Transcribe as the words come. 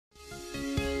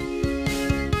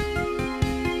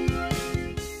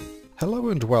Hello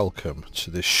and welcome to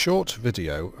this short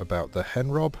video about the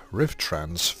Henrob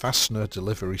Rivtrans fastener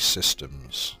delivery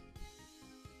systems.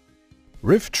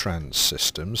 Rivtrans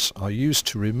systems are used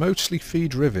to remotely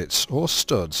feed rivets or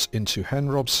studs into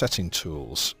Henrob setting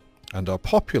tools and are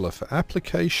popular for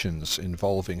applications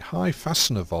involving high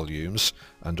fastener volumes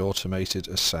and automated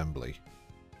assembly.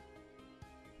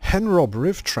 Henrob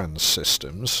Rivtrans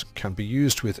systems can be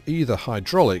used with either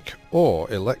hydraulic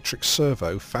or electric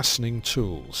servo fastening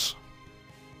tools.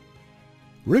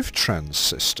 Rivtrans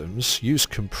systems use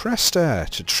compressed air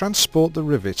to transport the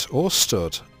rivet or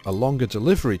stud along a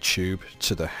delivery tube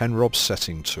to the Henrob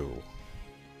setting tool.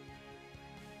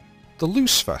 The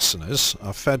loose fasteners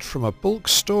are fed from a bulk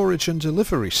storage and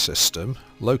delivery system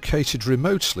located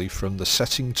remotely from the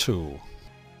setting tool.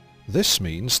 This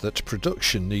means that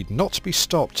production need not be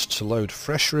stopped to load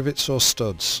fresh rivets or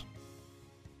studs.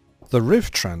 The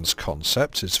Rivtrans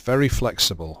concept is very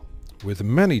flexible, with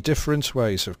many different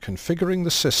ways of configuring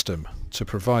the system to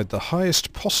provide the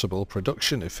highest possible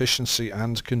production efficiency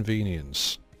and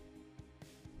convenience.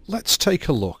 Let's take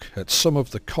a look at some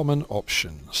of the common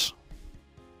options.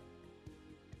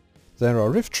 There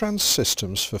are Rivtrans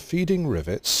systems for feeding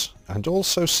rivets and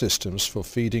also systems for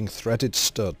feeding threaded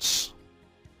studs.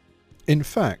 In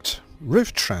fact,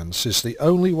 Rivtrans is the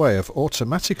only way of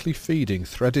automatically feeding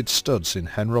threaded studs in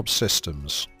Henrob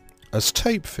systems, as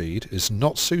tape feed is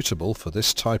not suitable for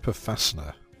this type of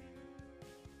fastener.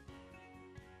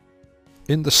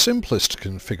 In the simplest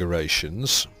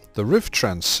configurations, the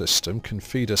Rivtrans system can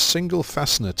feed a single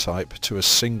fastener type to a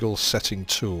single setting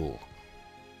tool.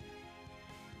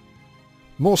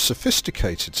 More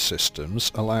sophisticated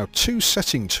systems allow two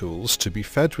setting tools to be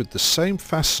fed with the same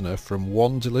fastener from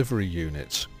one delivery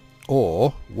unit,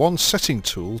 or one setting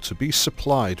tool to be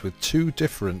supplied with two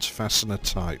different fastener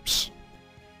types.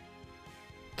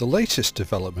 The latest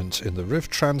development in the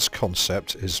Rivtrans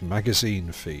concept is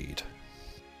magazine feed.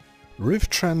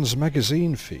 Rivtrans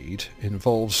magazine feed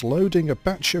involves loading a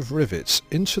batch of rivets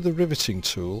into the riveting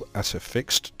tool at a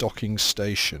fixed docking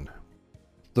station.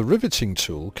 The riveting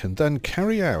tool can then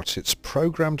carry out its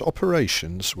programmed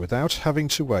operations without having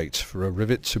to wait for a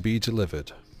rivet to be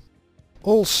delivered.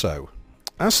 Also,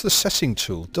 as the setting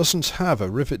tool doesn't have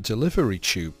a rivet delivery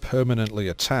tube permanently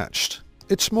attached,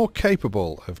 it's more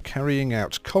capable of carrying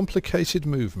out complicated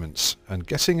movements and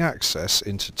getting access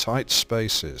into tight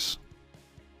spaces.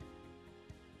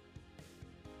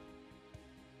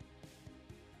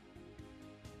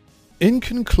 In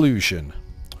conclusion,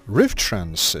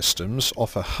 Rivtrans systems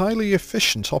offer highly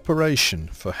efficient operation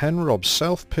for Henrob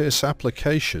Self-Pierce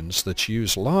applications that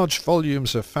use large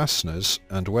volumes of fasteners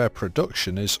and where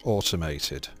production is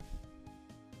automated.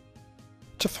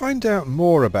 To find out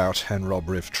more about Henrob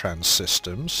Rivtrans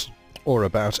systems, or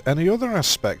about any other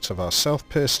aspect of our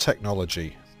self-pierce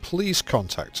technology, please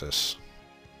contact us.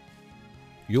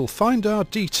 You'll find our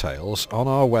details on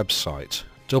our website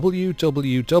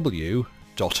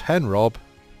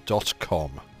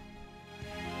www.henrob.com.